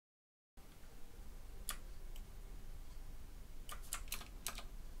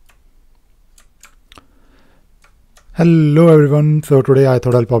Hello everyone. So today I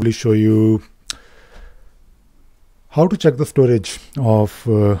thought I'll probably show you how to check the storage of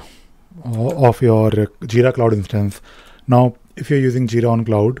your Jira Cloud instance. Now, if you're using Jira on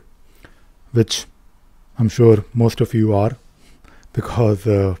cloud, which I'm sure most of you are, because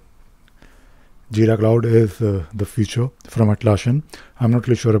Jira Cloud is the future from Atlassian. I'm not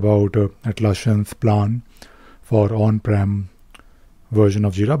really sure about Atlassian's plan for on-prem version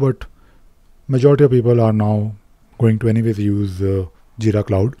of Jira, but majority of people are now going to anyways use Jira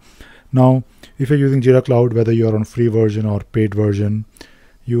Cloud. Now, if you're using Jira Cloud, whether you're on free version or paid version,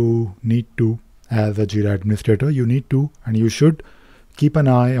 you need to, as a Jira administrator, you need to and you should keep an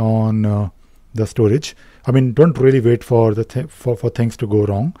eye on the storage. I mean, don't really wait for for things to go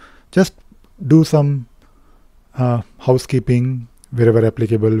wrong. Just do some housekeeping wherever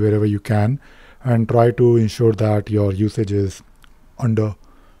applicable, wherever you can, and try to ensure that your usage is under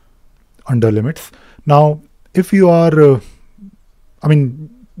limits. Now, if you are, the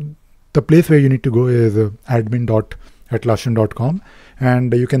place where you need to go is admin.atlassian.com,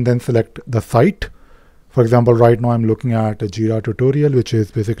 and you can then select the site. For example, right now I'm looking at a Jira tutorial, which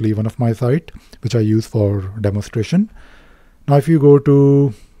is basically one of my site, which I use for demonstration. Now, if you go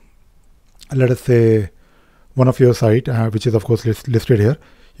to, let us say, one of your site, which is of course listed here,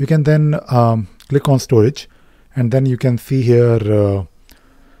 you can then click on storage, and then you can see here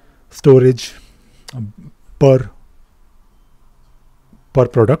storage per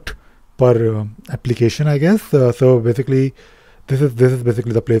product, per application, I guess. So basically, this is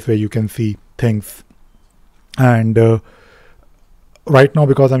basically the place where you can see things. And right now,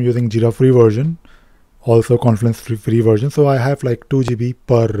 because I'm using Jira free version, also Confluence free version, so I have like 2 GB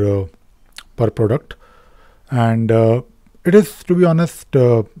per product, and it is, to be honest,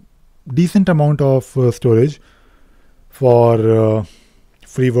 decent amount of storage for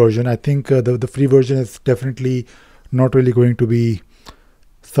free version. I think the free version is definitely not really going to be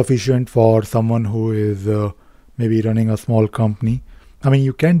sufficient for someone who is maybe running a small company. I mean,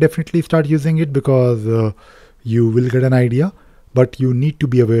 you can definitely start using it because you will get an idea, but you need to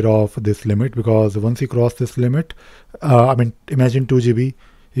be aware of this limit, because once you cross this limit, imagine 2 GB.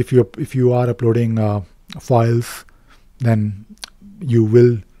 If you are uploading files, then you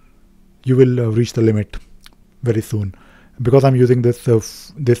will reach the limit very soon. Because I'm using this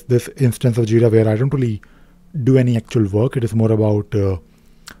this instance of Jira where I don't really do any actual work. It is more about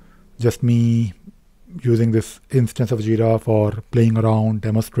just me using this instance of Jira for playing around,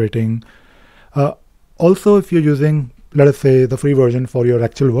 demonstrating. Also, if you're using, let us say, the free version for your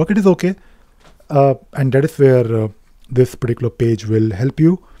actual work, it is okay. And that is where this particular page will help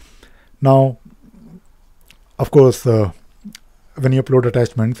you. Now, of course, when you upload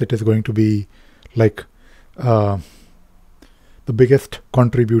attachments, it is going to be like the biggest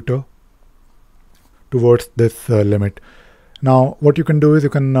contributor towards this limit. Now, what you can do is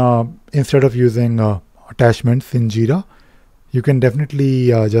you can, instead of using attachments in Jira, you can definitely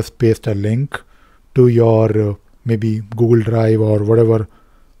just paste a link to your maybe Google Drive or whatever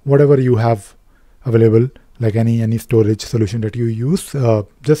you have available, like any storage solution that you use.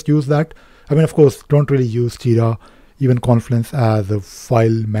 Just use that. I mean, of course, don't really use Jira, even Confluence, as a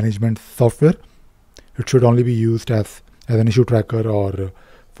file management software. It should only be used as an issue tracker or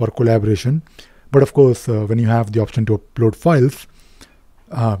for collaboration. But of course, when you have the option to upload files,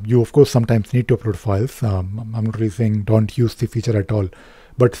 you of course sometimes need to upload files. I'm not really saying don't use the feature at all,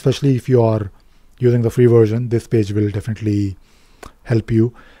 but especially if you are using the free version, this page will definitely help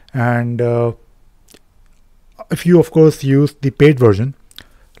you. And if you of course use the paid version,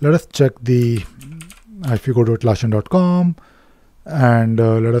 let us check the, if you go to atlassian.com and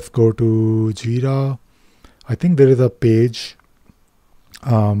let us go to Jira. I think there is a page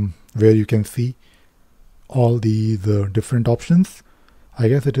where you can see all these different options. I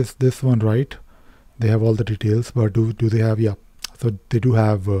guess it is this one, right? They have all the details, but do they have, yeah, so they do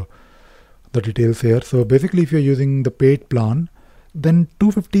have the details here. So basically, if you're using the paid plan, then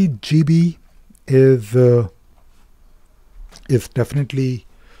 250 GB is definitely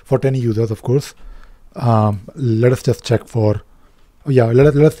for 10 users, of course. Let us just check for, let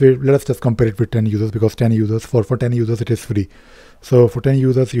us just compare it with 10 users, because 10 users, for 10 users it is free. So for 10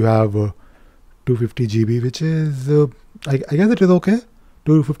 users you have 250 GB, which is I guess it is okay.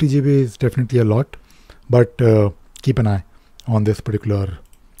 250 GB is definitely a lot, but keep an eye on this particular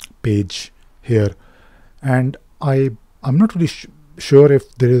page here. And I'm not really sure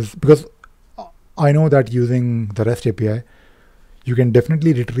if there is, because I know that using the REST API, you can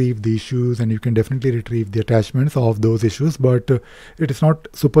definitely retrieve the issues and you can definitely retrieve the attachments of those issues, but it is not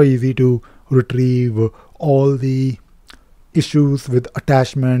super easy to retrieve all the issues with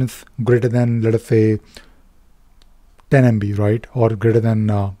attachments greater than, let us say, 10 MB, right? Or greater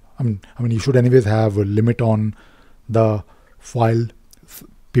than, I mean, you should anyways have a limit on the file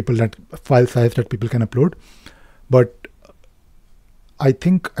size that people can upload. But I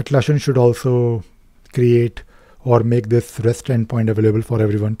think Atlassian should also create or make this REST endpoint available for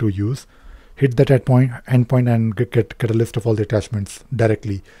everyone to use. Hit that endpoint and get a list of all the attachments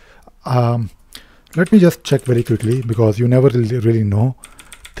directly. Let me just check very quickly, because you never really know.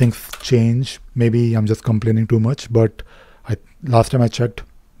 Things change. Maybe I'm just complaining too much, but last time I checked,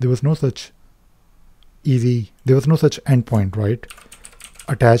 there was no such endpoint, right?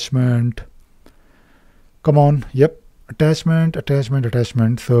 Attachment. Come on. Yep. Attachment.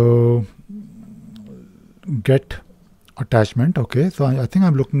 So get attachment. Okay. So I think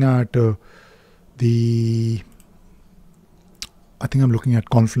I'm looking at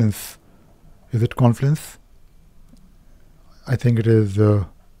Confluence. Is it Confluence? I think it is.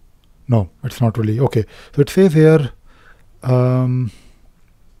 No, it's not really. Okay. So it says here.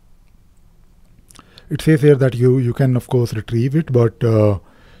 It says here that you can of course retrieve it, but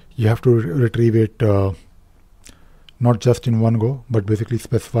you have to retrieve it not just in one go, but basically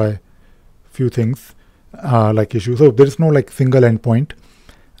specify few things like issue. So there is no like single endpoint,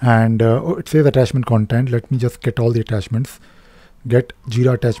 and it says attachment content. Let me just get all the attachments. Get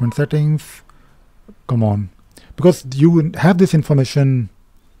Jira attachment settings. Come on, because you have this information.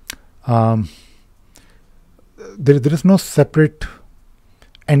 There is no separate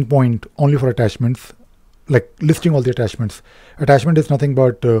endpoint only for attachments, like listing all the attachments. Attachment is nothing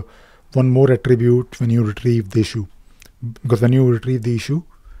but one more attribute when you retrieve the issue, because when you retrieve the issue,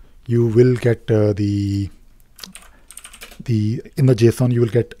 you will get in the JSON you will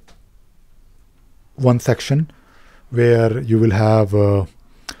get one section where you will have all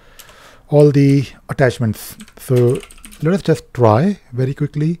the attachments. So let us just try very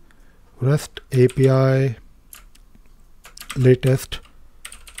quickly. REST API latest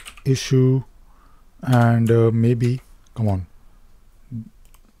issue, and maybe, come on,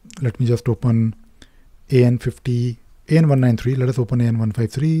 let me just open AN193. Let us open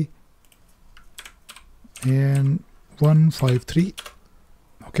AN153. AN153.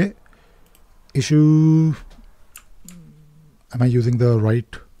 Okay. Issue. Am I using the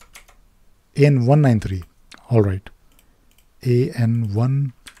right? AN193. All right.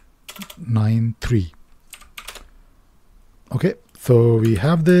 AN193. Okay. So we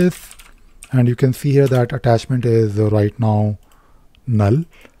have this, and you can see here that attachment is right now null,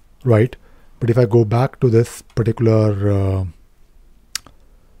 right? But if I go back to this particular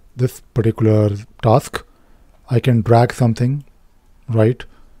task, I can drag something, right?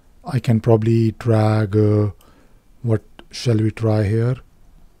 I can probably drag, what shall we try here?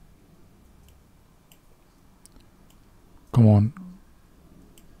 Come on.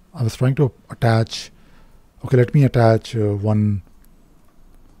 I was trying to attach. Okay, let me attach one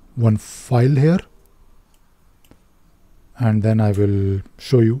file here, and then I will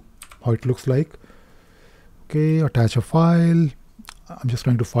show you how it looks like. Okay, attach a file. I'm just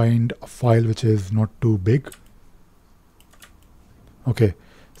trying to find a file which is not too big. Okay,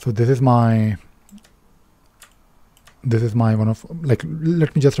 so this is my one of, like,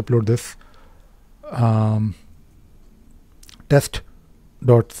 let me just upload this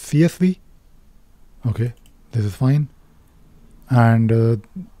test.csv. okay, this is fine, and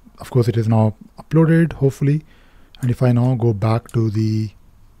of course it is now uploaded, hopefully. And if I now go back to the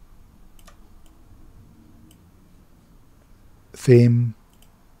same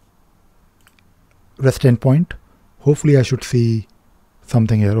REST endpoint, hopefully I should see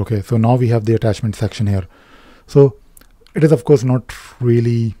something here. Okay, so now we have the attachment section here. So it is of course not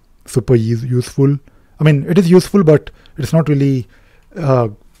really super useful. I mean, it is useful, but it's not really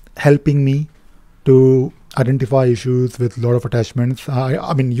helping me to identify issues with a lot of attachments.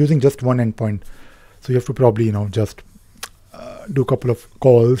 I mean, using just one endpoint. So you have to probably, just do a couple of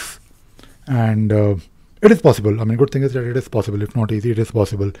calls, and it is possible. I mean, good thing is that it is possible. If not easy, it is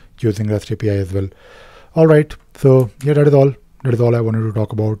possible using REST API as well. All right. So yeah, that is all. That is all I wanted to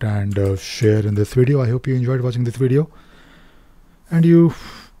talk about and share in this video. I hope you enjoyed watching this video, and you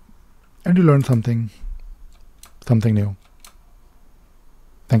learned something new.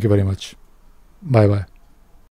 Thank you very much. Bye bye.